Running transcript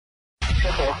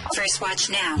First Watch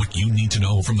Now. What you need to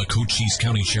know from the Cochise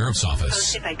County Sheriff's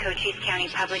Office. Hosted by Cochise County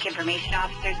Public Information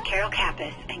Officers Carol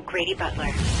Kappas and Grady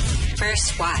Butler.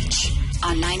 First Watch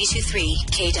on 92.3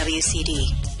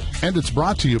 KWCD. And it's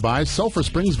brought to you by Sulphur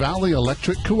Springs Valley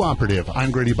Electric Cooperative.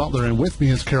 I'm Grady Butler, and with me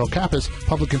is Carol Kappas,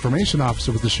 Public Information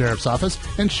Officer with the Sheriff's Office,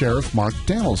 and Sheriff Mark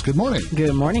Daniels. Good morning.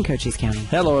 Good morning, Cochise County.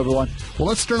 Hello, everyone. Well,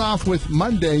 let's start off with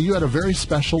Monday. You had a very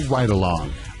special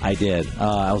ride-along. I did.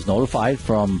 I was notified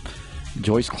from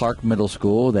Joyce Clark Middle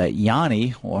School that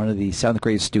Yanni, one of the 7th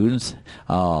grade students,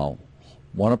 won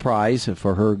a prize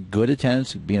for her good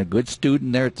attendance, being a good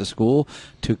student there at the school,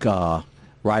 took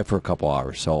ride for a couple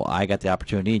hours. So I got the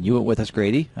opportunity, and you went with us,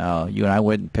 Grady. You and I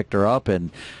went and picked her up and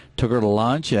took her to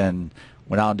lunch and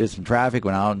went out and did some traffic,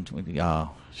 went out and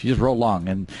she just rode along.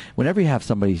 And whenever you have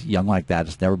somebody young like that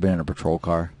that's never been in a patrol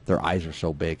car, their eyes are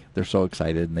so big. They're so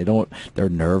excited, and they're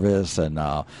nervous, and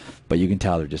but you can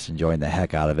tell they're just enjoying the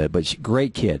heck out of it. But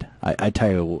great kid. I tell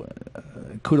you,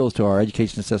 kudos to our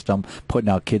education system putting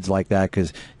out kids like that,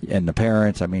 and the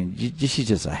parents. I mean, she's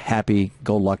just a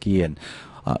happy-go-lucky and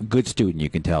good student, you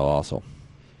can tell also.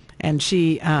 And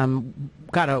she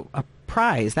got a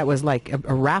prize. That was like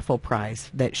a raffle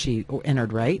prize that she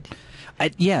entered, right?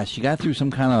 Yeah, she got through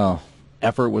some kind of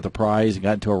effort with a prize and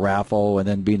got into a raffle, and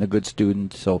then being a good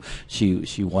student, so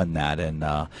she won that. And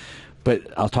but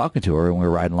I was talking to her, and we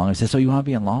were riding along. I said, "So you want to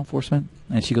be in law enforcement?"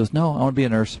 And she goes, "No, I want to be a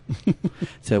nurse." I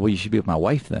said, "Well, you should be with my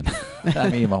wife then." I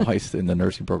mean, my wife's in the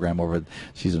nursing program over.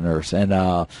 She's a nurse,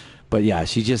 and but yeah,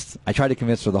 I tried to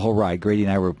convince her the whole ride. Grady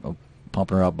and I were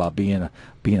pumping her up about being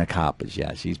a cop, but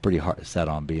yeah, she's pretty hard set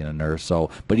on being a nurse. So,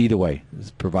 but either way,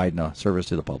 it's providing a service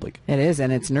to the public. It is,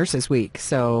 and it's Nurses Week,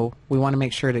 so we want to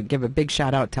make sure to give a big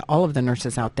shout out to all of the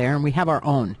nurses out there, and we have our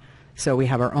own. So we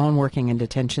have our own working in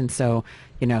detention. So,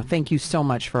 thank you so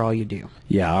much for all you do.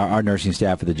 Yeah, our nursing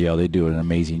staff at the jail, they do an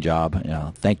amazing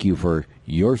job. Thank you for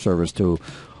your service to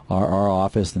our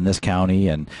office in this county,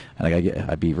 and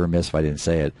I'd be remiss if I didn't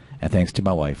say it. And thanks to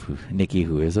my wife, Nikki,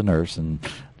 who is a nurse, and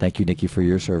thank you, Nikki, for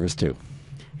your service too.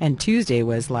 And Tuesday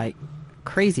was like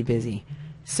crazy busy.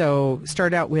 So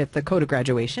start out with the CODA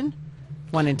graduation.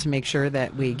 Wanted to make sure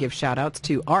that we give shout outs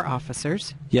to our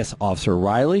officers. Yes, Officer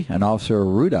Riley and Officer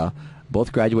Ruda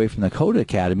both graduated from the CODA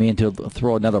Academy. And to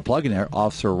throw another plug in there,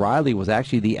 Officer Riley was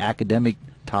actually the academic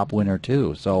top winner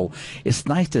too. So it's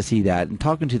nice to see that. And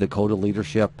talking to the CODA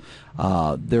leadership,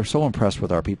 they're so impressed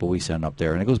with our people we send up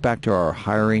there. And it goes back to our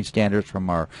hiring standards from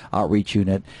our outreach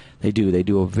unit. They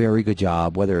do a very good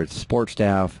job, whether it's support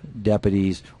staff,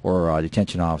 deputies, or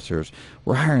detention officers.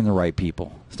 We're hiring the right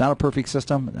people. It's not a perfect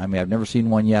system. I mean, I've never seen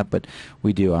one yet, but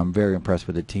we do. I'm very impressed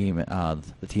with the team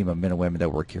of men and women that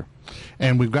work here.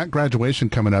 And we've got graduation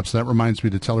coming up, so that reminds me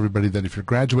to tell everybody that if you're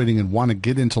graduating and want to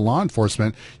get into law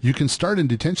enforcement, you can start in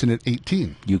detention at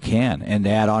 18. You can. And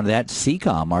add on to that,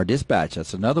 CCOM, our dispatch,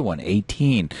 that's another one,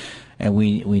 18. And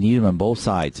we need them on both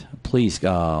sides. Please, if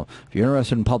you're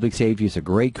interested in public safety, it's a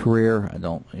great career.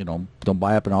 Don't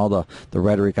buy up in all the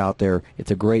rhetoric out there.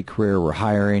 It's a great career. We're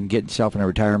hiring, getting yourself in a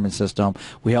retirement system.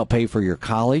 We help pay for your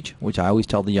college, which I always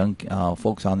tell the young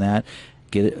folks on that.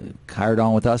 Get it hired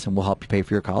on with us, and we'll help you pay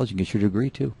for your college and get your degree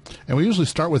too. And we usually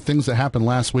start with things that happened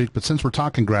last week, but since we're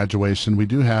talking graduation, we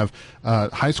do have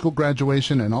high school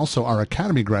graduation and also our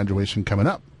academy graduation coming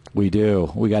up. We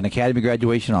do. We got an academy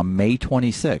graduation on May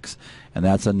 26th, and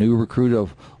that's a new recruit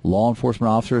of law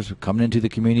enforcement officers coming into the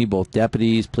community, both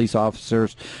deputies, police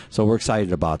officers. So we're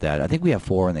excited about that. I think we have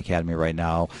 4 in the academy right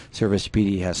now. Service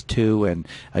PD has 2, and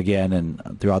again,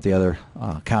 and throughout the other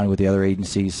county with the other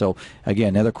agencies. So again,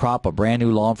 another crop of brand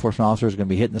new law enforcement officers going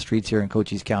to be hitting the streets here in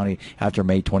Cochise County after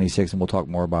May 26th, and we'll talk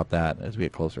more about that as we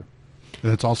get closer.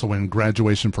 And it's also when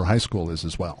graduation for high school is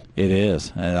as well. It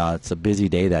is. And it's a busy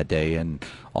day that day. And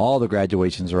all the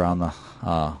graduations around the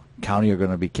county are going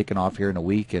to be kicking off here in a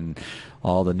week. And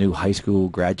all the new high school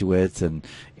graduates and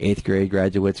 8th grade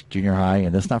graduates, junior high.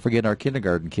 And let's not forget our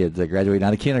kindergarten kids that graduate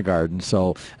out of kindergarten.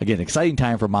 So, again, exciting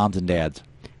time for moms and dads.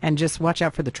 And just watch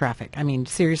out for the traffic. I mean,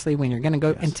 seriously, when you're going to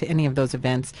go into any of those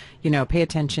events, pay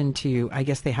attention to, I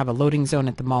guess they have a loading zone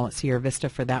at the mall at Sierra Vista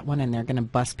for that one, and they're going to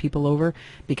bus people over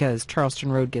because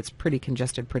Charleston Road gets pretty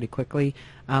congested pretty quickly.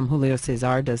 Julio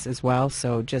Cesar does as well,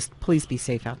 so just please be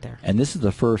safe out there. And this is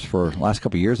the first for the last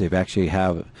couple of years they've actually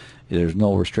there's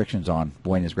no restrictions on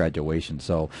Buena's graduation.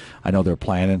 So I know they're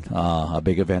planning a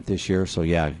big event this year. So,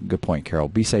 yeah, good point, Carol.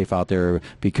 Be safe out there.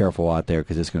 Be careful out there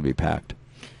because it's going to be packed.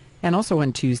 And also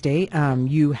on Tuesday,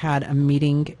 you had a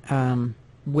meeting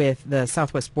with the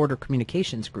Southwest Border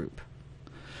Communications Group.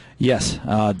 Yes,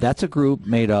 that's a group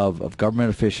made of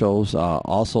government officials,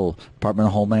 also Department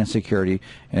of Homeland Security,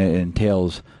 and it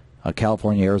entails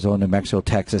California, Arizona, New Mexico,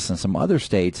 Texas, and some other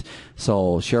states.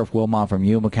 So Sheriff Wilmot from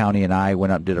Yuma County and I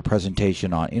went up and did a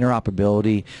presentation on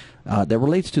interoperability that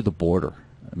relates to the border,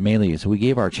 mainly. So we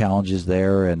gave our challenges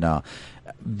there, and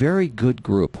very good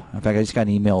group. In fact, I just got an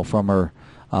email from her,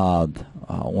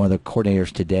 one of the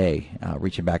coordinators today,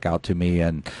 reaching back out to me,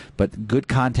 but good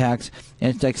contacts,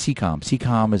 and it's like CCOM.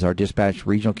 CCOM is our dispatch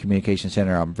regional communication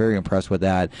center. I'm very impressed with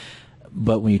that.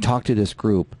 But when you talk to this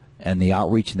group and the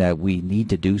outreach that we need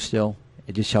to do still,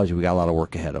 it just tells you we got a lot of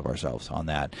work ahead of ourselves on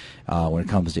that when it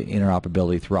comes to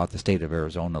interoperability throughout the state of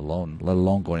Arizona alone, let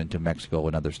alone going into Mexico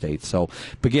and other states. So,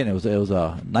 but again, it was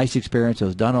a nice experience. It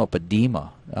was done up at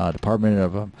DEMA, Department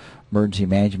of Emergency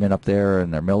Management up there,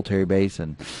 and their military base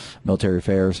and military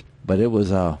affairs. But it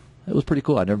was pretty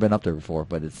cool. I'd never been up there before,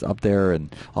 but it's up there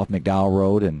and off McDowell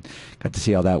Road, and got to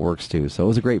see how that works too. So it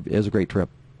was a great trip.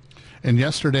 And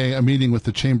yesterday, a meeting with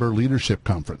the Chamber Leadership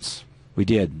Conference. We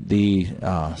did. The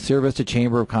Sierra Vista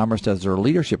Chamber of Commerce does their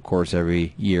leadership course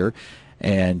every year,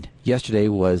 and yesterday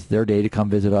was their day to come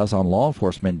visit us on Law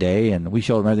Enforcement Day, and we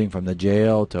showed them everything from the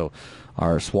jail to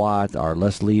our SWAT, our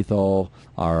less lethal,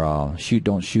 our shoot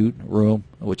don't shoot room,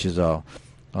 which is a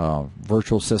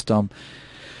virtual system.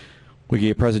 We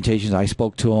gave presentations. I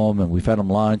spoke to them, and we fed them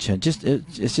lunch, and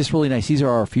it's just really nice. These are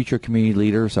our future community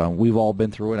leaders. We've all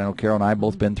been through it. I know Carol and I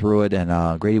both been through it,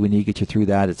 and Grady, we need to get you through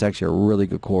that. It's actually a really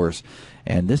good course,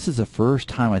 and this is the first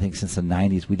time I think since the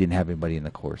 90s we didn't have anybody in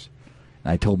the course.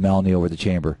 And I told Melanie over at the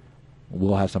chamber,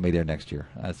 we'll have somebody there next year.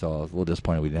 So I was a little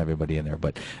disappointed we didn't have anybody in there,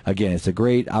 but again, it's a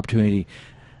great opportunity.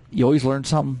 You always learn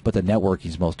something, but the networking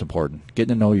is most important.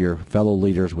 Getting to know your fellow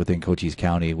leaders within Cochise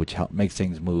County, which makes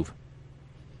things move.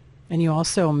 And you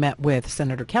also met with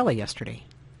Senator Kelly yesterday.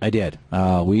 I did.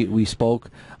 We spoke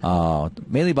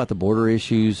mainly about the border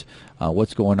issues,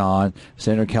 what's going on.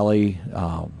 Senator Kelly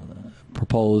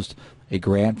proposed a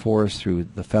grant for us through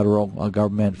the federal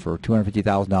government for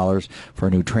 $250,000 for a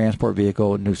new transport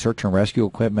vehicle, new search and rescue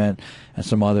equipment, and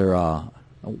some other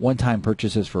one-time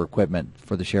purchases for equipment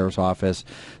for the sheriff's office.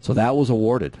 So that was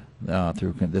awarded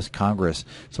through this Congress.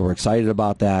 So we're excited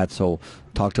about that. So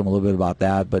talk to him a little bit about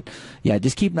that. But yeah,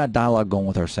 just keeping that dialogue going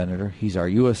with our senator. He's our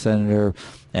U.S. senator,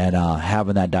 and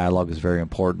having that dialogue is very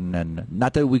important. And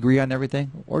not that we agree on everything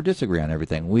or disagree on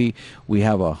everything. We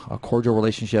have a cordial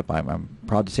relationship. I'm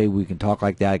proud to say we can talk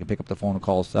like that. I can pick up the phone and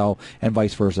call Sal, and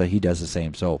vice versa. He does the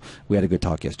same. So we had a good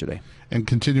talk yesterday. And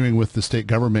continuing with the state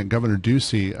government, Governor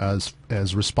Ducey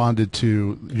has responded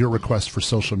to your request for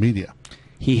social media.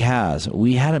 He has.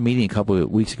 We had a meeting a couple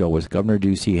of weeks ago with Governor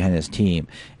Ducey and his team,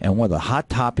 and one of the hot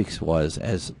topics was,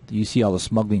 as you see all the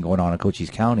smuggling going on in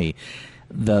Cochise County,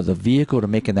 the vehicle to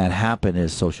making that happen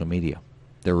is social media.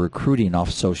 They're recruiting off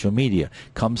social media.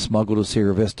 Come smuggle to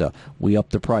Sierra Vista. We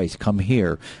up the price. Come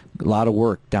here. A lot of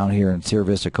work down here in Sierra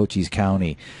Vista, Cochise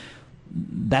County.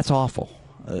 That's awful.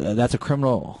 That's a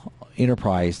criminal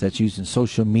enterprise that's using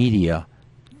social media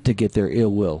to get their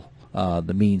ill will.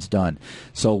 The means done.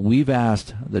 So we've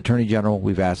asked the Attorney General,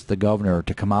 we've asked the Governor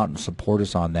to come out and support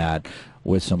us on that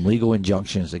with some legal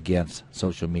injunctions against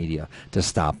social media to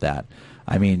stop that.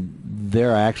 I mean,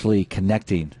 they're actually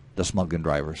connecting the smuggling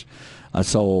drivers.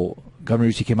 So Governor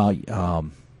Ducey came out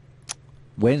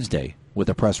Wednesday with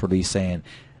a press release saying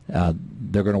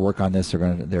they're going to work on this.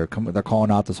 They're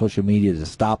calling out the social media to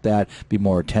stop that, be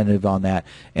more attentive on that,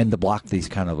 and to block these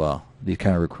kind of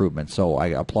recruitment. So I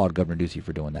applaud Governor Ducey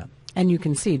for doing that. And you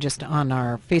can see just on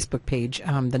our Facebook page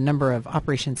the number of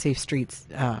Operation Safe Streets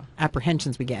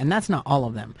apprehensions we get. And that's not all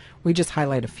of them. We just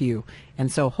highlight a few.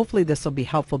 And so hopefully this will be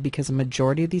helpful because a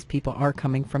majority of these people are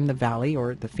coming from the Valley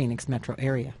or the Phoenix metro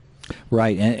area.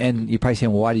 Right. And you're probably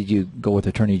saying, well, why did you go with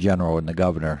Attorney General and the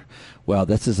Governor? Well,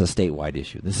 this is a statewide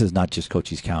issue. This is not just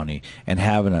Cochise County. And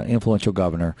having an influential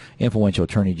governor, influential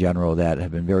Attorney General that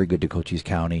have been very good to Cochise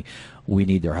County, we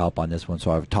need their help on this one.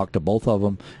 So I've talked to both of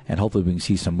them, and hopefully we can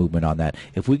see some movement on that.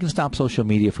 If we can stop social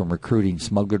media from recruiting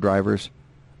smuggler drivers,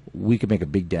 we can make a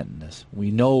big dent in this.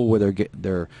 We know where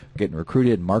they're getting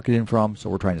recruited and marketed from, so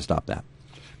we're trying to stop that.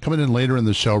 Coming in later in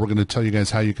the show, we're going to tell you guys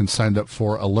how you can sign up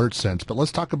for AlertSense. But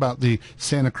let's talk about the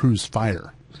Santa Cruz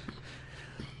fire.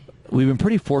 We've been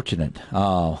pretty fortunate.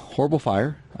 Horrible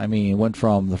fire. I mean, it went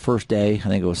from the first day, I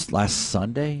think it was last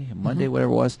Sunday, Monday,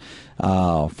 whatever it was,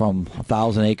 from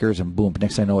 1,000 acres, and boom,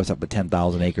 next thing I know, it's up to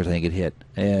 10,000 acres, I think it hit.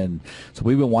 And so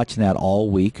we've been watching that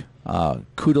all week.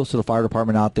 Kudos to the fire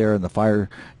department out there and the fire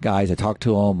guys. I talked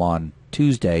to them on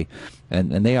Tuesday,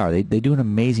 and they do an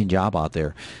amazing job out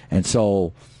there. And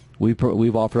so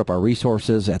we've offered up our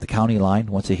resources at the county line.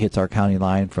 Once it hits our county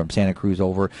line from Santa Cruz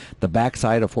over the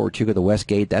backside of Fort Huachuca, the West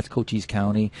Gate, that's Cochise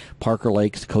County. Parker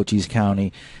Lakes, Cochise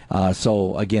County.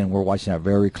 So again, we're watching that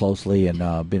very closely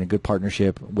and been a good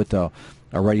partnership with a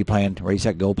Ready Plan, Ready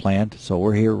Set Go plan. So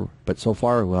we're here, but so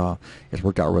far it's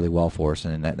worked out really well for us,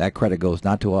 and that credit goes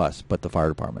not to us but the fire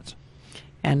departments.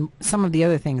 And some of the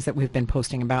other things that we've been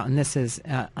posting about, and this is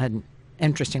an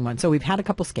interesting one. So we've had a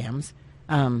couple scams.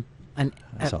 One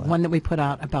that we put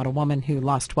out about a woman who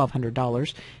lost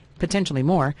 $1,200, potentially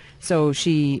more. So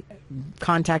she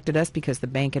contacted us because the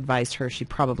bank advised her she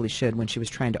probably should when she was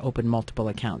trying to open multiple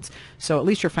accounts. So at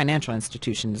least your financial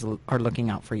institutions are looking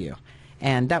out for you.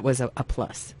 And that was a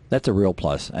plus. That's a real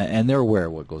plus, and they're aware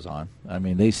of what goes on. I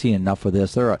mean, they see enough of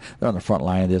this. They're on the front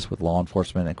line of this with law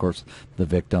enforcement, and of course, is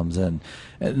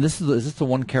this the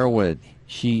one, Carol, where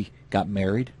she got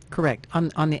married? Correct,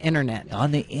 on the internet.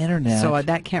 On the internet. So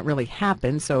that can't really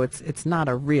happen. So it's not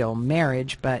a real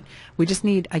marriage, but we just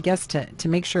need, I guess, to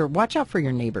make sure, watch out for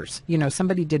your neighbors. You know,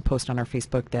 somebody did post on our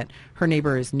Facebook that her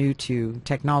neighbor is new to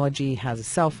technology, has a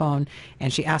cell phone,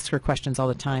 and she asks her questions all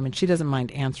the time, and she doesn't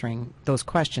mind answering those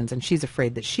questions, and she's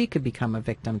afraid that she could become a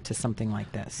victim to something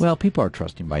like this. Well, people are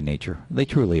trusting by nature. They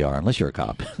truly are, unless you're a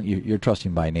cop. You're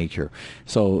trusting by nature.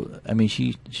 So, I mean,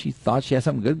 she thought she had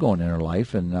something good going in her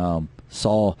life, and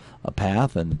saw a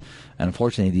path, and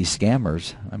unfortunately these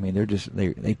scammers, I mean,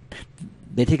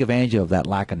 they take advantage of that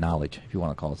lack of knowledge, if you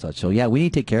want to call it such. So yeah, we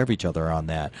need to take care of each other on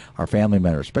that, our family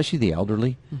members, especially the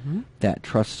elderly, that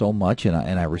trust so much, and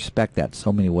I respect that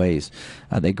so many ways.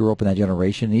 They grew up in that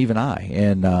generation, even I,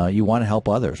 and you want to help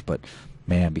others, but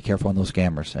man, be careful on those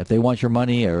scammers. If they want your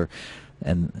money,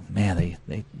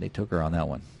 they took her on that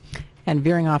one. And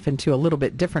veering off into a little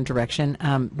bit different direction,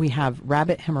 we have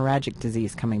rabbit hemorrhagic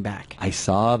disease coming back. I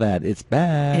saw that. It's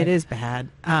bad. It is bad.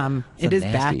 It is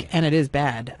back, and it is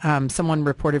bad. Someone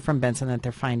reported from Benson that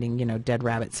they're finding, dead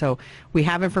rabbits. So we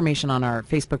have information on our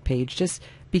Facebook page. Just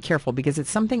be careful, because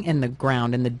it's something in the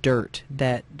ground, in the dirt,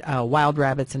 that wild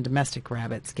rabbits and domestic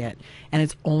rabbits get. And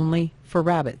it's only for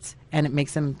rabbits. And it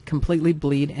makes them completely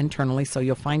bleed internally, so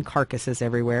you'll find carcasses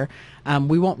everywhere.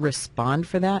 We won't respond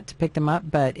for that to pick them up,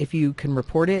 but if you can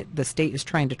report it, the state is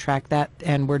trying to track that,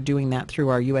 and we're doing that through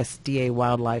our USDA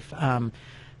wildlife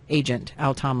agent,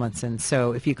 Al Tomlinson.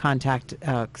 So if you contact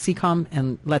CCOM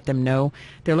and let them know,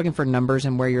 they're looking for numbers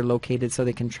and where you're located so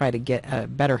they can try to get a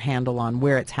better handle on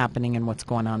where it's happening and what's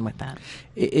going on with that.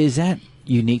 Is that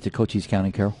unique to Cochise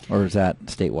County, Carol, or is that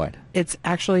statewide? It's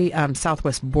actually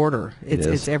southwest border.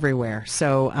 It's everywhere.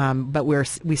 So, but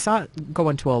we saw it go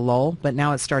into a lull, but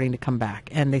now it's starting to come back,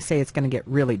 and they say it's going to get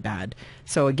really bad.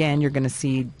 So again, you're going to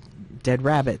see dead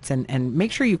rabbits, and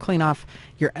make sure you clean off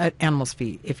your animals'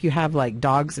 feet. If you have like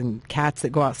dogs and cats that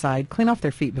go outside, clean off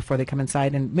their feet before they come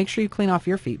inside, and make sure you clean off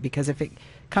your feet, because if it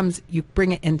comes, you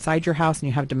bring it inside your house and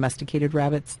you have domesticated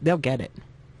rabbits, they'll get it.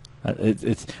 I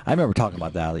remember talking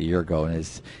about that a year ago, and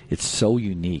it's so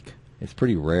unique. It's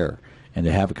pretty rare, and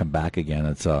to have it come back again,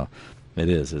 it's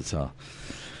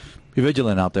be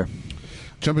vigilant out there.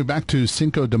 Jumping back to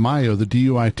Cinco de Mayo, the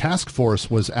DUI task force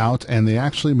was out, and they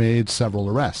actually made several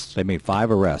arrests. They made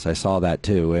 5 arrests. I saw that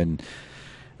too, and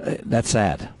that's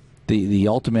sad. The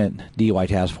ultimate DUI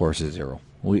task force is 0.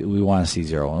 We want to see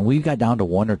 0, and we got down to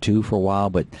 1 or 2 for a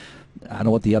while, but I don't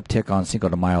know what the uptick on Cinco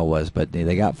de Mayo was, but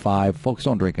they got 5. Folks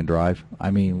don't drink and drive.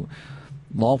 I mean,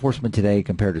 law enforcement today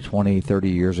compared to 20, 30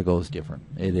 years ago is different.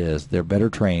 It is. They're better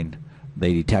trained.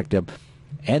 They detect them.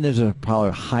 And there's a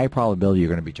high probability you're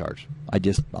going to be charged.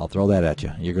 I'll throw that at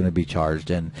you. You're going to be charged,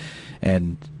 and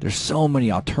there's so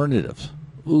many alternatives.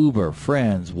 Uber,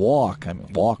 friends, walk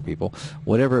people,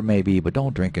 whatever it may be, but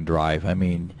don't drink and drive. I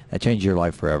mean, that changes your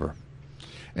life forever.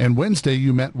 And Wednesday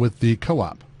you met with the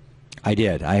co-op. I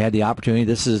did. I had the opportunity.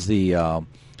 This is the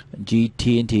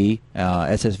GT&T,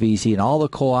 SSVEC, and all the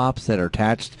co-ops that are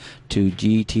attached to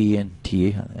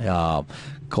GT&T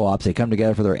co-ops. They come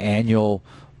together for their annual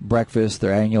breakfast,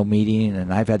 their annual meeting,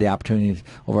 and I've had the opportunity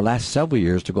over the last several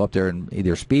years to go up there and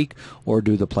either speak or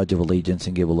do the Pledge of Allegiance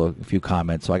and give a few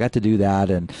comments. So I got to do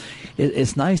that, and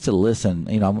it's nice to listen.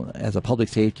 As a public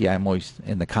safety, I'm always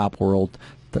in the cop world,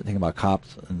 thinking about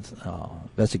cops and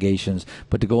investigations,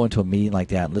 but to go into a meeting like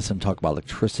that and listen to talk about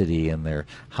electricity and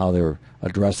how they're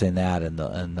addressing that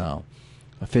and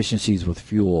efficiencies with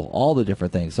fuel, all the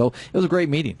different things. So it was a great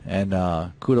meeting, and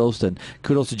kudos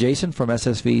to Jason from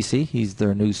SSVEC. He's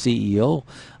their new CEO.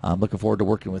 I'm looking forward to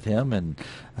working with him, and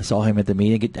I saw him at the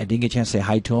meeting. I didn't get a chance to say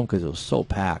hi to him because it was so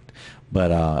packed.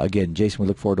 But again, Jason, we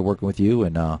look forward to working with you,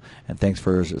 and thanks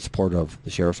for your support of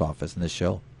the Sheriff's Office in this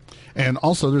show. And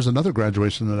also, there's another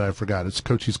graduation that I forgot. It's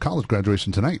Cochise College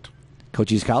graduation tonight.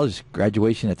 Cochise College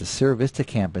graduation at the Sierra Vista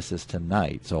campus is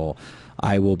tonight. So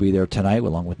I will be there tonight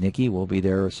along with Nikki. We'll be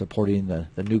there supporting the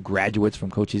new graduates from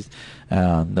Cochise.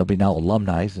 They'll be now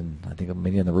alumni, and I think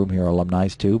many in the room here are alumni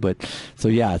too. But so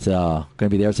yeah, it's going to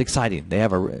be there. It's exciting. They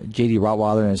have J.D.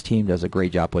 Rottweiler and his team does a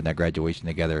great job putting that graduation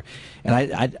together. And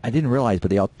I didn't realize,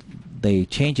 but they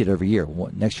change it every year.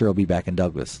 Next year, it'll be back in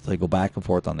Douglas. They go back and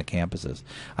forth on the campuses.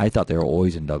 I thought they were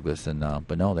always in Douglas,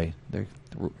 but no, they're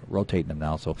rotating them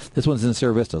now. So this one's in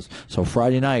Sierra Vista. So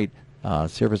Friday night,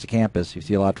 Sierra Vista campus, you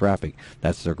see a lot of traffic.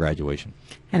 That's their graduation.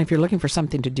 And if you're looking for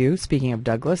something to do, speaking of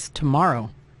Douglas, tomorrow,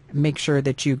 make sure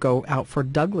that you go out for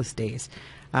Douglas Days.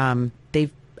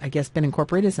 They've, I guess, been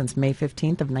incorporated since May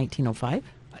 15th of 1905.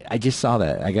 I just saw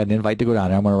that. I got an invite to go down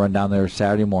there. I'm going to run down there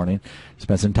Saturday morning,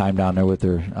 spend some time down there with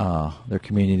their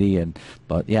community.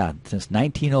 But yeah, since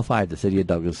 1905, the city of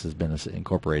Douglas has been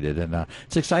incorporated, and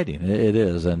it's exciting. It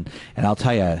is, and I'll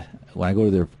tell you, when I go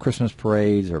to their Christmas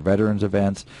parades or veterans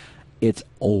events, it's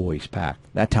always packed.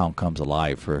 That town comes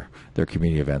alive for their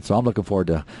community events. So I'm looking forward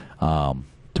to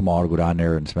tomorrow to go down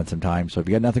there and spend some time. So if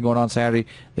you got nothing going on Saturday,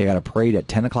 they got a parade at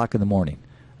 10 o'clock in the morning.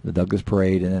 The Douglas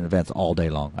Parade, and then events all day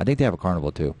long. I think they have a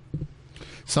carnival, too.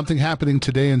 Something happening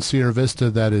today in Sierra Vista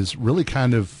that is really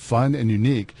kind of fun and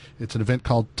unique. It's an event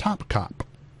called Top Cop.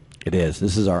 It is.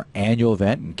 This is our annual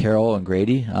event, and Carol and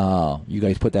Grady, you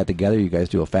guys put that together. You guys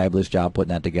do a fabulous job putting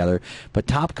that together. But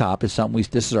Top Cop is something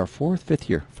this is our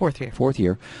fifth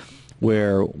year,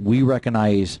 where we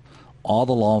recognize all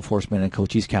the law enforcement in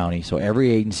Cochise County. So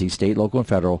every agency, state, local, and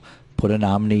federal, put a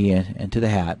nominee into the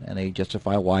hat, and they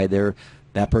justify why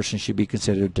that person should be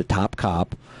considered the top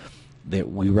cop.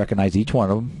 That we recognize each one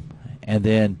of them, and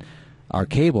then our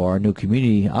cable, our new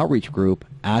community outreach group,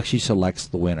 actually selects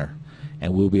the winner,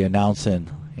 and we'll be announcing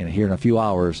here in a few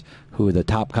hours who the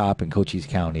top cop in Cochise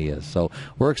County is. So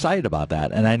we're excited about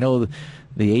that, and I know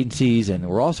the agencies, and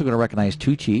we're also going to recognize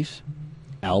two chiefs,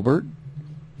 Albert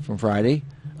from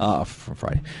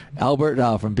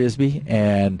Albert from Bisbee,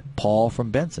 and Paul from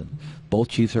Benson. Both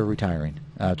chiefs are retiring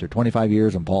after 25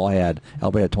 years, and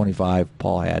Albert had 25,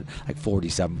 Paul had like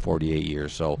 47, 48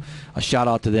 years. So a shout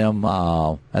out to them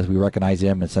as we recognize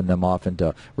them and send them off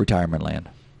into retirement land.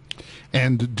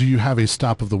 And do you have a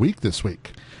stop of the week this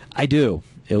week? I do.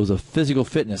 It was a physical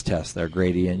fitness test there,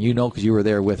 Grady, and you know because you were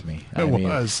there with me. It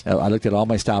was. I looked at all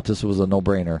my stops. This was a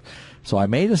no-brainer. So I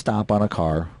made a stop on a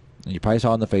car. And you probably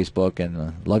saw it on the Facebook,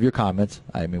 and love your comments.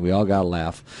 I mean, we all got to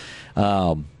laugh.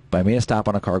 But I made a stop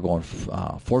on a car going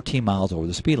 14 miles over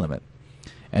the speed limit.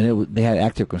 And they had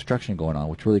active construction going on,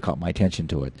 which really caught my attention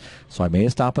to it. So I made a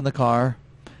stop in the car.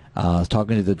 I was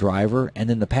talking to the driver, and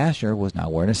then the passenger was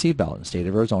not wearing a seatbelt. In the state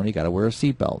of Arizona, you got to wear a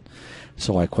seatbelt.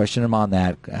 So I questioned him on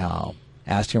that,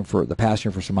 asked him for the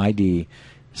passenger for some ID,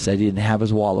 said he didn't have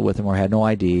his wallet with him or had no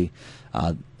ID.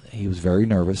 He was very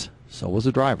nervous. So was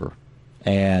the driver.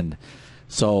 And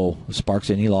so sparks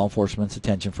any law enforcement's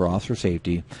attention for officer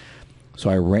safety. So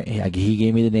he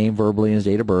gave me the name verbally and his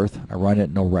date of birth. I run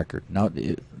it, no record. Now,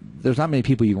 there's not many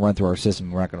people you can run through our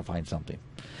system. We're not going to find something.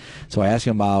 So I asked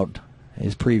him about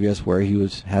his previous, where he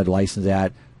had a license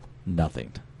at,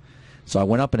 nothing. So I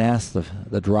went up and asked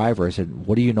the driver, I said,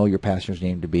 what do you know your passenger's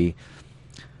name to be?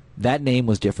 That name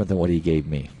was different than what he gave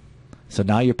me. So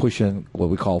now you're pushing what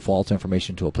we call false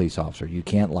information to a police officer. You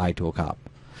can't lie to a cop.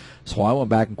 So I went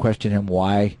back and questioned him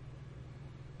why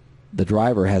the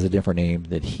driver has a different name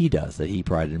that he does, that he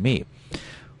provided me.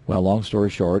 Well, long story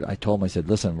short, I told him, I said,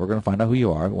 listen, we're going to find out who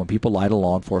you are. When people lie to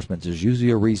law enforcement, there's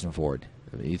usually a reason for it.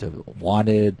 Either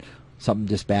wanted, something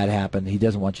just bad happened, he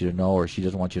doesn't want you to know, or she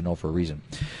doesn't want you to know for a reason.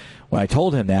 When I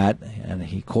told him that, and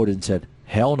he quoted and said,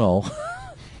 hell no,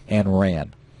 and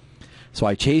ran. So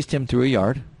I chased him through a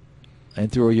yard,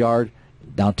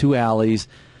 down two alleys,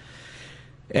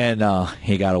 and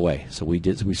he got away. So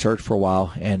we searched for a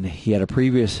while, and he had a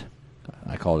previous,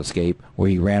 I call it escape, where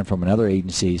he ran from another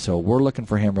agency. So we're looking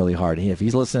for him really hard. If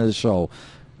he's listening to the show,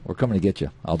 we're coming to get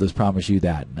you. I'll just promise you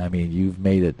that. I mean, you've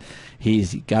made it.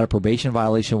 He's got a probation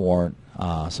violation warrant,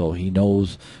 so he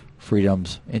knows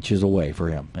freedom's inches away for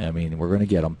him. I mean, we're going to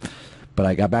get him. But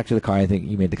I got back to the car. I think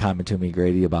you made the comment to me,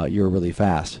 Grady, about you're really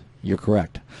fast. You're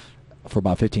correct. For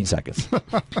about 15 seconds.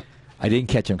 I didn't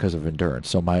catch him because of endurance.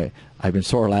 So I've been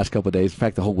sore the last couple of days, in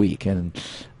fact, the whole week. And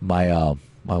my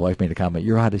wife made a comment,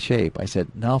 you're out of shape. I said,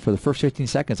 no, for the first 15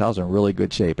 seconds, I was in really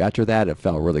good shape. After that, it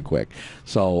fell really quick.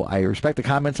 So I respect the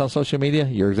comments on social media.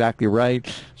 You're exactly right.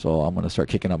 So I'm going to start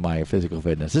kicking up my physical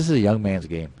fitness. This is a young man's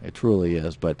game. It truly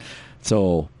is. But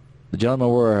so the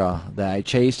gentleman that I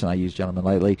chased, and I use gentleman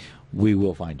lightly, we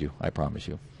will find you. I promise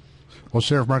you. Well,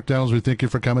 Sheriff Mark Daniels, we thank you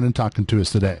for coming and talking to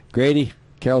us today. Grady,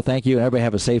 Carol, thank you, and everybody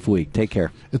have a safe week. Take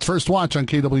care. It's First Watch on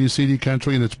KWCD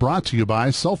Country, and it's brought to you by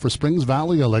Sulphur Springs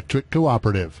Valley Electric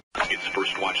Cooperative. It's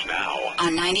First Watch now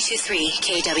on 92.3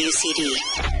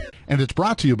 KWCD. And it's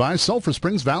brought to you by Sulphur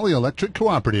Springs Valley Electric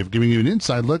Cooperative, giving you an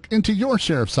inside look into your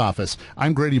sheriff's office.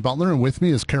 I'm Grady Butler, and with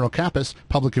me is Carol Kappas,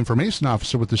 Public Information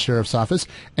Officer with the Sheriff's Office.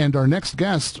 And our next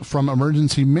guest from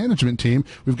Emergency Management Team,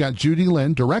 we've got Judy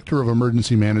Lynn, Director of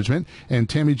Emergency Management, and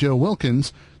Tammy Jo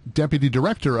Wilkins, Deputy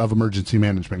Director of Emergency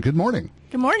Management. Good morning.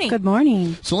 Good morning. Good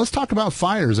morning. So let's talk about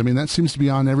fires. I mean, that seems to be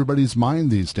on everybody's mind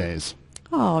these days.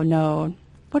 Oh, no.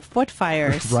 What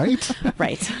fires? Right?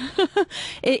 Right.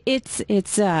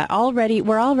 It's already,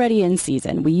 we're already in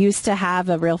season. We used to have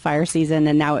a real fire season,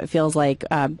 and now it feels like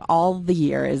all the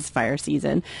year is fire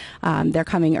season. They're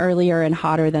coming earlier and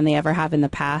hotter than they ever have in the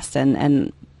past,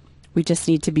 and we just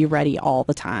need to be ready all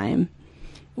the time.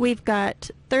 We've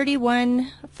got 31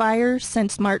 fires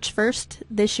since March 1st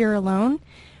this year alone,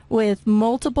 with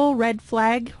multiple red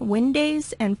flag wind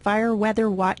days and fire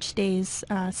weather watch days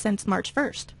since March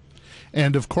 1st.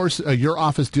 And, of course, your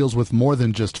office deals with more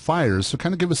than just fires, so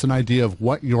kind of give us an idea of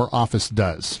what your office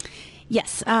does.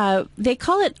 Yes, they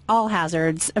call it all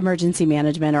hazards emergency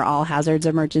management or all hazards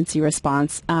emergency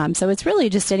response. So it's really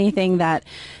just anything that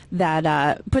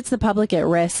puts the public at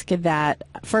risk, that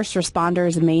first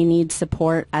responders may need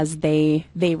support as they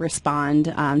respond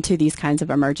to these kinds of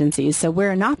emergencies. So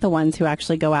we're not the ones who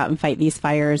actually go out and fight these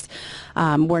fires.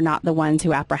 We're not the ones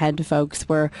who apprehend folks.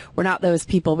 We're not those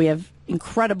people. We have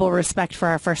incredible respect for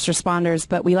our first responders,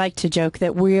 but we like to joke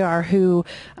that we are who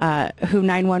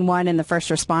 911 and the first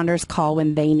responders call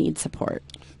when they need support.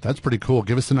 That's pretty cool.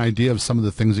 Give us an idea of some of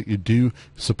the things that you do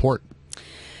support.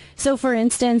 So, for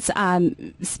instance,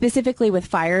 specifically with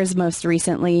fires, most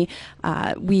recently,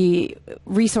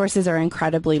 resources are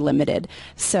incredibly limited.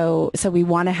 So we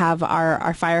want to have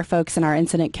our fire folks and our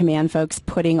incident command folks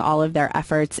putting all of their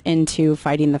efforts into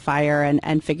fighting the fire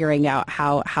and figuring out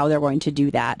how they're going to do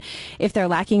that. If they're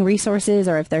lacking resources,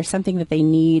 or if there's something that they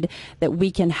need that we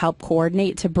can help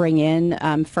coordinate to bring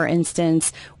in, for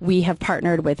instance, we have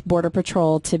partnered with Border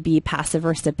Patrol to be passive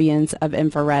recipients of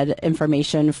infrared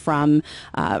information from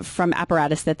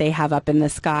apparatus that they have up in the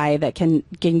sky that can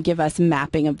give us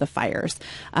mapping of the fires.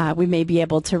 We may be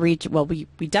able to reach, well, we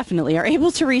definitely are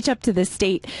able to reach up to the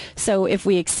state. So if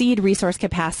we exceed resource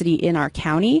capacity in our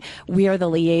county, we are the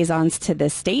liaisons to the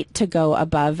state to go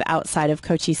above outside of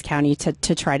Cochise County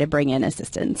to try to bring in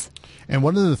assistance. And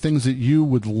one of the things that you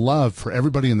would love for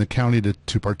everybody in the county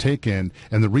to partake in,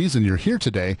 and the reason you're here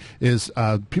today, is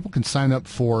people can sign up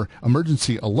for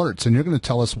emergency alerts. And you're going to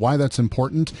tell us why that's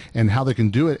important and how they can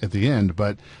do it at the end.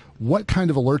 But what kind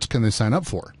of alerts can they sign up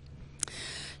for?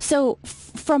 So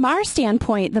from our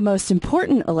standpoint, the most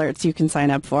important alerts you can sign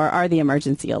up for are the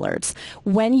emergency alerts.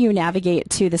 When you navigate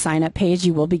to the sign-up page,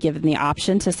 you will be given the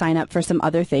option to sign up for some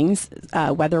other things,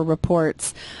 weather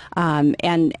reports,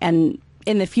 and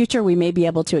in the future, we may be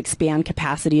able to expand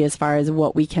capacity as far as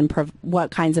what we can, what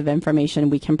kinds of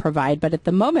information we can provide. But at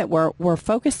the moment, we're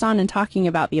focused on and talking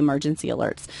about the emergency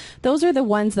alerts. Those are the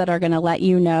ones that are going to let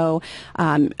you know.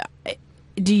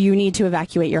 Do you need to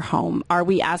evacuate your home? Are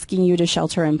we asking you to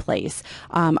shelter in place?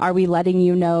 Are we letting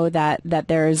you know that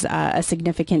there's a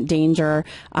significant danger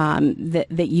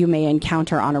that you may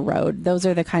encounter on a road? Those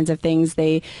are the kinds of things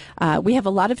we have a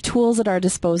lot of tools at our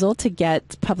disposal to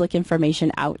get public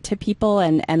information out to people,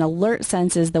 and Alert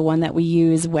Sense is the one that we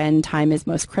use when time is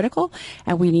most critical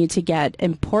and we need to get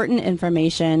important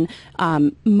information.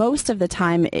 Most of the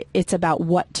time, it's about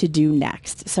what to do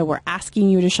next. So we're asking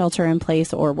you to shelter in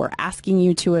place, or we're asking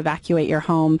you to evacuate your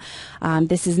home.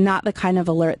 This is not the kind of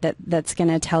alert that's going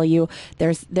to tell you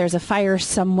there's a fire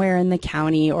somewhere in the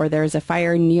county, or there's a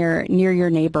fire near your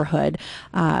neighborhood.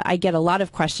 I get a lot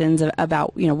of questions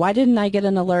about, why didn't I get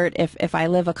an alert if I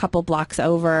live a couple blocks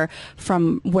over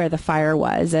from where the fire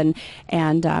was? And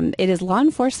it is law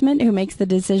enforcement who makes the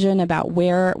decision about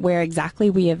where exactly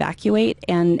we evacuate,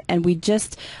 and we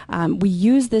just we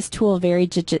use this tool very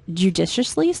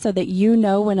judiciously so that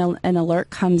when an alert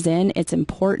comes in, it's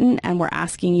important, and we're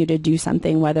asking you to do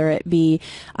something, whether it be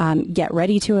get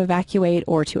ready to evacuate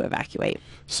or to evacuate.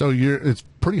 So it's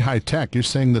pretty high tech. You're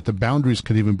saying that the boundaries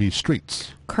could even be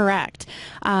streets. Correct.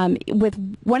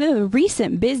 With one of the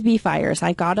recent Bisbee fires,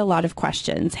 I got a lot of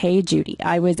questions. Hey, Judy,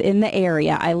 I was in the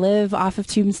area. I live off of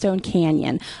Tombstone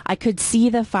Canyon. I could see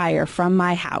the fire from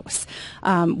my house.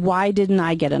 Why didn't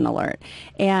I get an alert?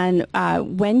 And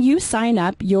when you sign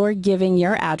up, you're giving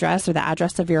your address or the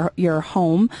address of your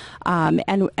home,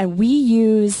 and we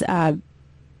use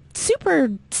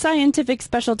super scientific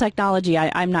special technology.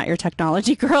 I'm not your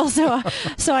technology girl,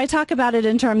 so I talk about it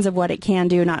in terms of what it can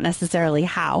do, not necessarily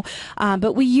how.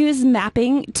 But we use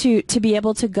mapping to be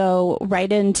able to go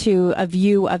right into a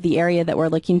view of the area that we're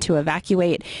looking to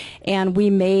evacuate, and we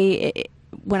may.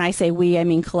 When I say we, I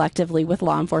mean collectively with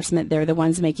law enforcement. They're the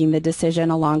ones making the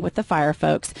decision along with the fire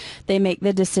folks. They make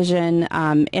the decision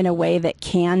in a way that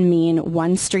can mean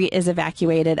one street is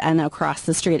evacuated and across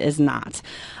the street is not.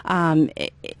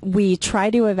 We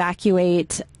try to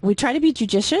evacuate. We try to be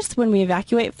judicious when we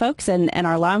evacuate folks, and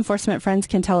our law enforcement friends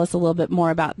can tell us a little bit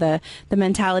more about the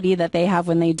mentality that they have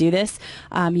when they do this.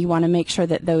 You want to make sure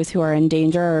that those who are in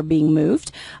danger are being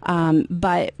moved.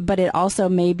 But it also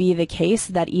may be the case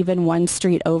that even one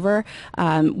street over,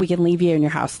 we can leave you in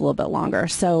your house a little bit longer.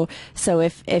 So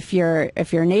if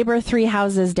your neighbor 3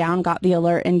 houses down got the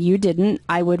alert and you didn't,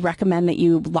 I would recommend that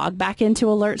you log back into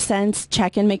AlertSense,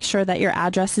 check and make sure that your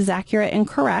address is accurate and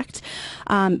correct.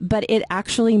 But it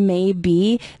actually may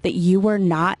be that you were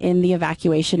not in the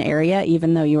evacuation area,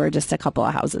 even though you were just a couple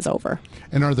of houses over.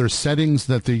 And are there settings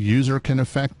that the user can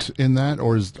affect in that,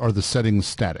 or are the settings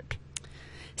static?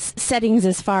 Settings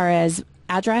as far as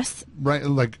address? Right,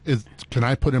 like can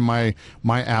I put in my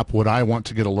app what I want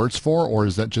to get alerts for, or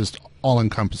is that just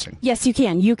all-encompassing? Yes, you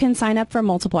can. You can sign up for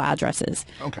multiple addresses.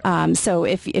 Okay. So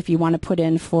if you want to put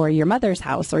in for your mother's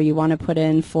house or you want to put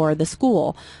in for the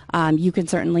school, you can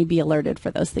certainly be alerted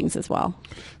for those things as well.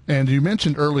 And you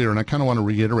mentioned earlier, and I kind of want to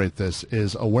reiterate this,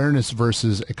 is awareness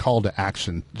versus a call to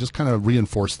action. Just kind of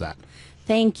reinforce that.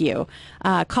 Thank you.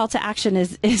 Call to action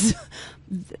is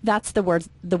that's the words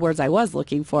I was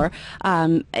looking for.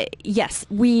 Yes,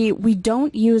 we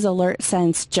don't use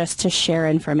AlertSense just to share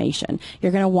information.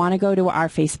 You're going to want to go to our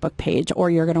Facebook page, or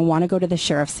you're going to want to go to the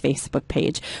sheriff's Facebook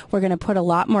page. We're going to put a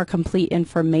lot more complete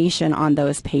information on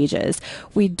those pages.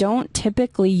 We don't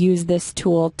typically use this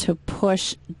tool to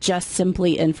push just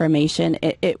simply information.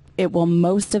 It will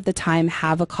most of the time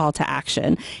have a call to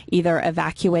action, either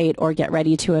evacuate or get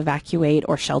ready to evacuate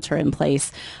or shelter in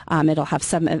place. It'll have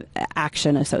some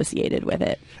action associated with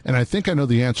it. And I think I know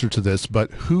the answer to this,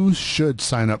 but who should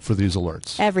sign up for these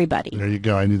alerts? Everybody. There you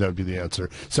go. I knew that would be the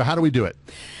answer. So how do we do it?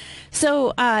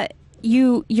 So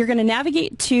you're going to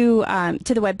navigate to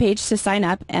the webpage to sign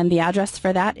up, and the address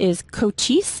for that is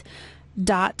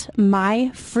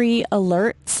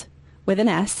cochise.myfreealerts with an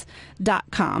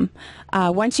S.com.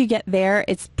 Once you get there,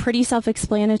 it's pretty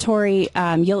self-explanatory.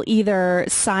 You'll either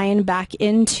sign back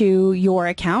into your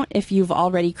account if you've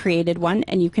already created one,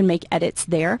 and you can make edits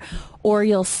there, or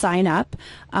you'll sign up.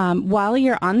 While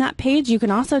you're on that page, you can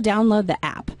also download the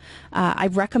app. I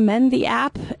recommend the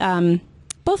app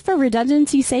both for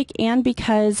redundancy's sake and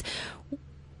because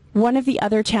one of the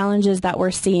other challenges that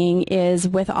we're seeing is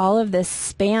with all of the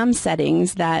spam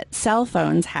settings that cell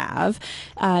phones have,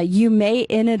 you may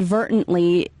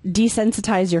inadvertently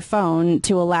desensitize your phone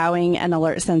to allowing an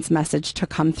AlertSense message to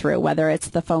come through, whether it's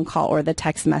the phone call or the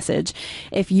text message.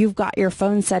 If you've got your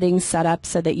phone settings set up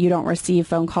so that you don't receive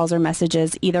phone calls or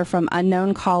messages either from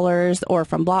unknown callers or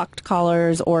from blocked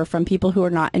callers or from people who are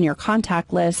not in your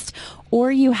contact list,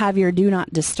 or you have your Do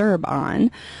Not Disturb on,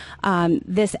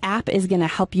 this app is going to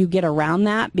help you get around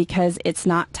that because it's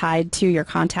not tied to your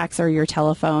contacts or your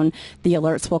telephone. The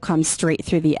alerts will come straight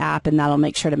through the app, and that'll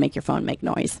make sure to make your phone make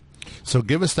noise. So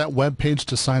give us that web page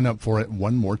to sign up for it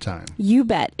one more time. You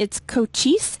bet. It's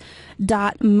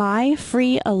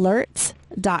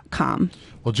cochise.myfreealerts.com.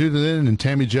 Well, Judith Lynn and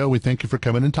Tammy Jo, we thank you for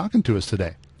coming and talking to us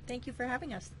today. Thank you for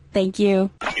having us. Thank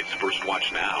you. It's First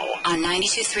Watch Now on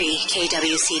 92.3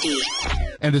 KWCD.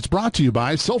 And it's brought to you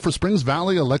by Sulphur Springs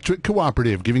Valley Electric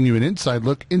Cooperative, giving you an inside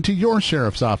look into your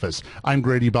sheriff's office. I'm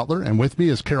Grady Butler, and with me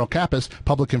is Carol Kappas,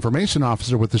 Public Information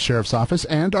Officer with the Sheriff's Office,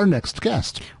 and our next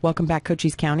guest. Welcome back,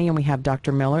 Cochise County, and we have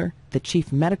Dr. Miller, the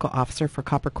Chief Medical Officer for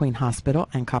Copper Queen Hospital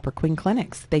and Copper Queen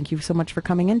Clinics. Thank you so much for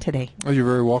coming in today. Oh, you're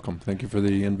very welcome. Thank you for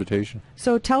the invitation.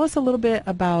 So tell us a little bit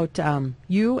about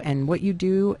you and what you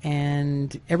do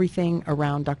and everything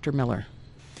around Dr. Miller.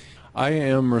 I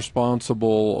am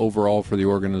responsible overall for the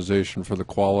organization for the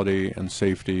quality and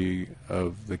safety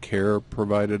of the care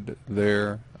provided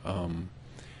there,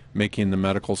 making the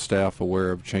medical staff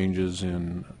aware of changes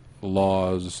in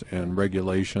laws and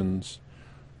regulations,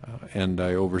 and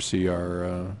I oversee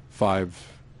our 5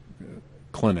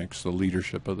 clinics, the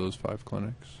leadership of those 5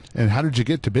 clinics. And how did you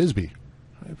get to Bisbee?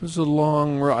 It was a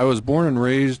long road. I was born and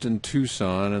raised in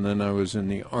Tucson, and then I was in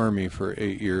the Army for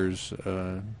 8 years.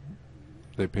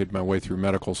 They paid my way through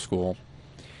medical school.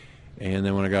 And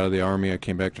then when I got out of the Army, I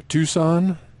came back to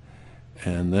Tucson,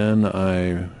 and then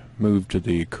I moved to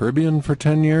the Caribbean for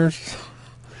 10 years.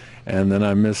 And then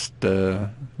I missed the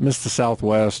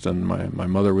Southwest, and my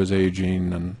mother was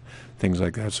aging and things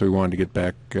like that. So we wanted to get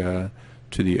back to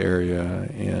the area,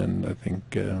 and I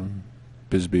think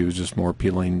Bisbee was just more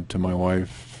appealing to my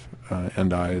wife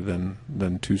and I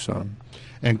than Tucson.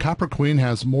 And Copper Queen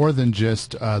has more than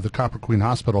just the Copper Queen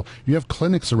Hospital. You have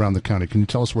clinics around the county. Can you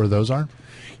tell us where those are?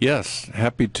 Yes,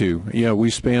 happy to. Yeah,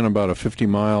 we span about a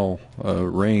 50-mile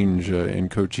range in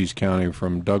Cochise County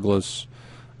from Douglas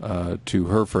to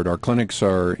Hereford. Our clinics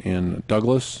are in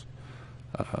Douglas,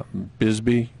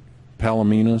 Bisbee,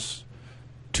 Palominas,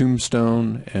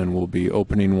 Tombstone, and we'll be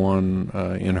opening one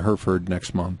in Hereford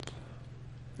next month.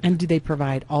 And do they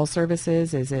provide all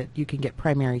services? Is it you can get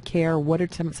primary care? What are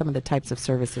some of the types of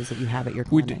services that you have at your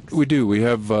clinics? We do. We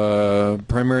have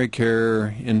primary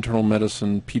care, internal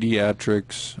medicine,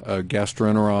 pediatrics,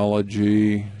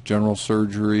 gastroenterology, general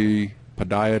surgery,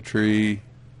 podiatry,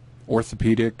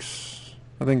 orthopedics.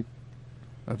 I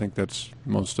think that's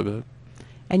most of it.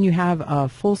 And you have a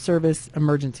full-service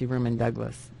emergency room in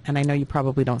Douglas. And I know you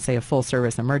probably don't say a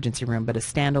full-service emergency room, but a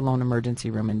standalone emergency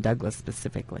room in Douglas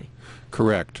specifically.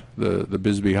 Correct. The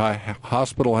Bisbee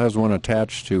Hospital has one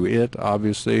attached to it,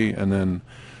 obviously, and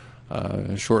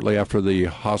then shortly after the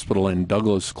hospital in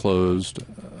Douglas closed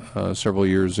several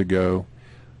years ago,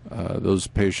 those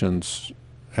patients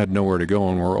had nowhere to go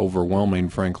and were overwhelming,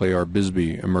 frankly, our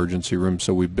Bisbee emergency room.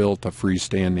 So we built a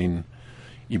freestanding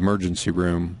emergency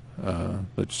room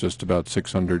that's just about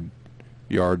 600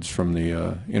 yards from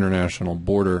the international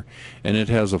border, and it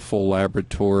has a full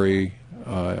laboratory,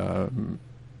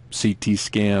 CT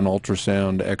scan,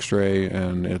 ultrasound, x-ray,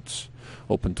 and it's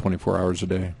open 24 hours a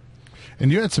day.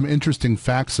 And you had some interesting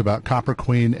facts about Copper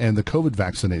Queen and the COVID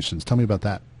vaccinations. Tell me about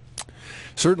that.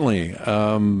 Certainly.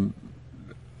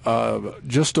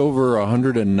 Just over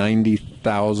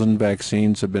 190,000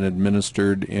 vaccines have been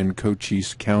administered in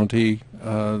Cochise County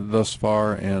thus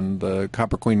far, and the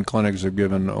Copper Queen clinics have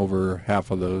given over half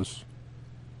of those.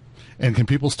 And can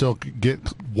people still get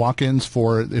walk-ins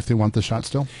for if they want the shot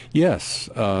still? Yes.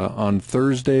 On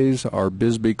Thursdays, our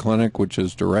Bisbee clinic, which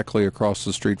is directly across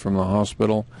the street from the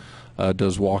hospital,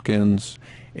 does walk-ins.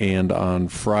 And on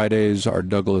Fridays, our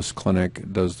Douglas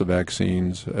clinic does the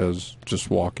vaccines as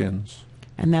just walk-ins.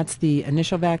 And that's the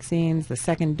initial vaccines, the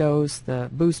second dose, the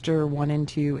booster, 1 and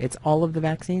 2. It's all of the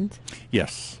vaccines?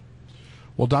 Yes.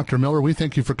 Well, Dr. Miller, we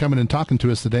thank you for coming and talking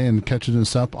to us today and catching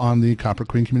us up on the Copper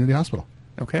Queen Community Hospital.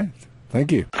 Okay.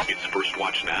 Thank you. It's First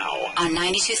Watch Now on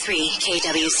 92.3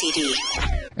 KWCD.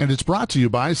 And it's brought to you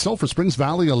by Sulphur Springs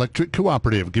Valley Electric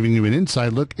Cooperative, giving you an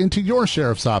inside look into your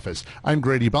sheriff's office. I'm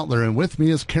Grady Butler, and with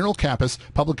me is Carol Kappas,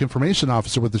 Public Information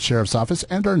Officer with the Sheriff's Office,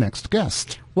 and our next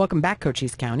guest. Welcome back,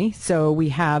 Cochise County. So we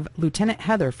have Lieutenant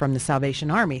Heather from the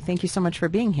Salvation Army. Thank you so much for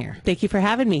being here. Thank you for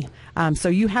having me. So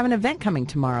you have an event coming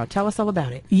tomorrow. Tell us all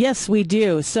about it. Yes, we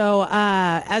do. So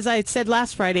as I said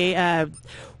last Friday,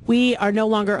 we are no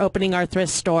longer opening our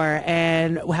thrift store,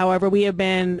 and however, we have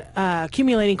been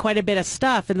accumulating quite a bit of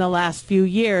stuff in the last few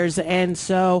years, and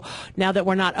so now that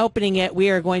we're not opening it, we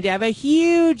are going to have a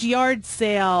huge yard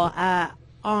sale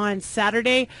on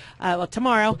Saturday,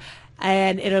 tomorrow,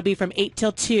 and it'll be from 8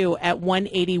 till 2 at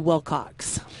 180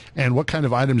 Wilcox. And what kind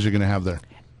of items are you going to have there?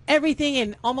 Everything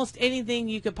and almost anything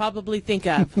you could probably think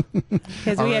of,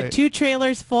 because we right. had 2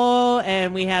 trailers full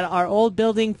and we had our old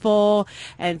building full,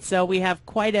 and so we have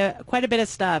quite a bit of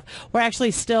stuff. We're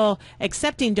actually still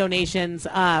accepting donations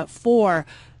for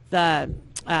the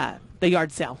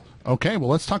yard sale. Okay, well,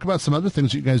 let's talk about some other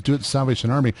things that you guys do at the Salvation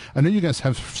Army. I know you guys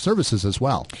have services as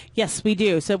well. Yes, we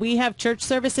do. So we have church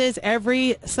services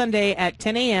every Sunday at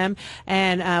 10 a.m.,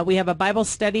 and we have a Bible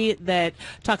study that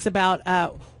talks about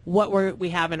what we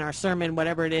have in our sermon,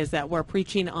 whatever it is that we're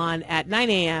preaching on at 9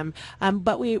 a.m.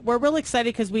 But we're really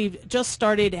excited because we've just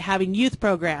started having youth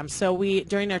programs. So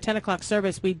during our 10 o'clock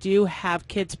service, we do have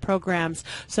kids programs.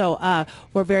 So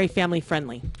we're very family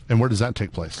friendly. And where does that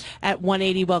take place? At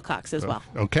 180 Wilcox as well.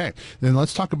 Okay. Then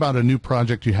let's talk about a new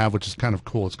project you have, which is kind of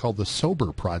cool. It's called the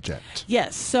Sober Project.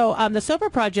 Yes. So the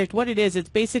Sober Project, what it is, it's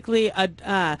basically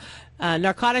a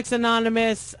Narcotics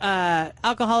Anonymous,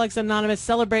 Alcoholics Anonymous,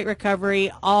 Celebrate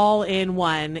Recovery, all in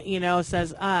one.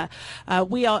 Says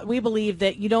we believe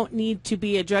that you don't need to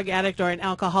be a drug addict or an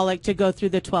alcoholic to go through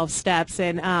the 12 steps,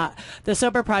 and the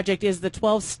Sober Project is the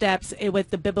 12 steps with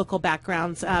the biblical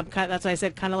backgrounds. That's why I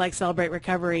said kind of like Celebrate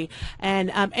Recovery,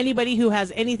 and anybody who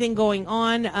has anything going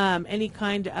on, any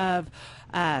kind of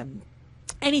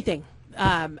anything.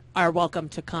 are welcome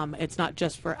to come. It's not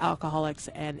just for alcoholics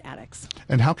and addicts.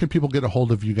 And how can people get a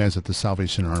hold of you guys at the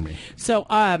Salvation Army? So,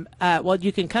 well,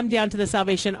 you can come down to the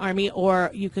Salvation Army, or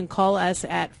you can call us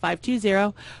at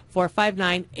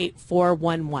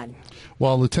 520-459-8411.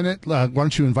 Well, Lieutenant, why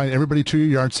don't you invite everybody to your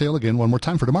yard sale again one more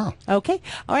time for tomorrow? Okay.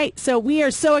 All right. So we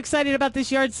are so excited about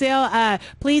this yard sale.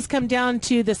 Please come down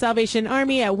to the Salvation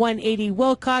Army at 180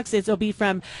 Wilcox. It'll be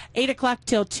from 8 o'clock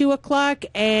till 2 o'clock.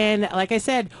 And like I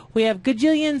said, we have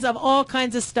gajillions of all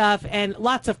kinds of stuff and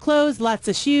lots of clothes, lots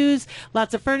of shoes,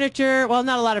 lots of furniture. Well,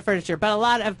 not a lot of furniture, but a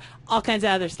lot of all kinds of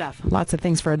other stuff. Lots of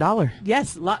things for $1.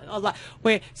 Yes, a lot.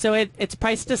 So it's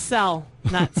priced to sell,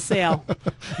 not sale.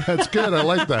 That's good. I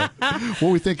like that.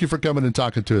 Well, we thank you for coming and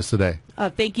talking to us today.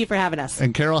 Thank you for having us.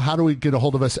 And Carol, how do we get a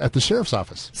hold of us at the Sheriff's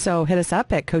Office? So hit us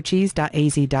up at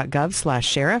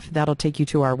cochise.az.gov/sheriff. That'll take you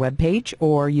to our webpage,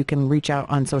 or you can reach out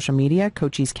on social media,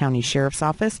 Cochise County Sheriff's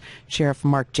Office, Sheriff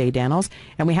Mark J. Daniels.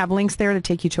 And we have links there to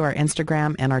take you to our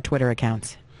Instagram and our Twitter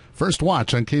accounts. First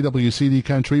Watch on KWCD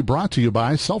Country, brought to you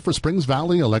by Sulphur Springs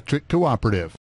Valley Electric Cooperative.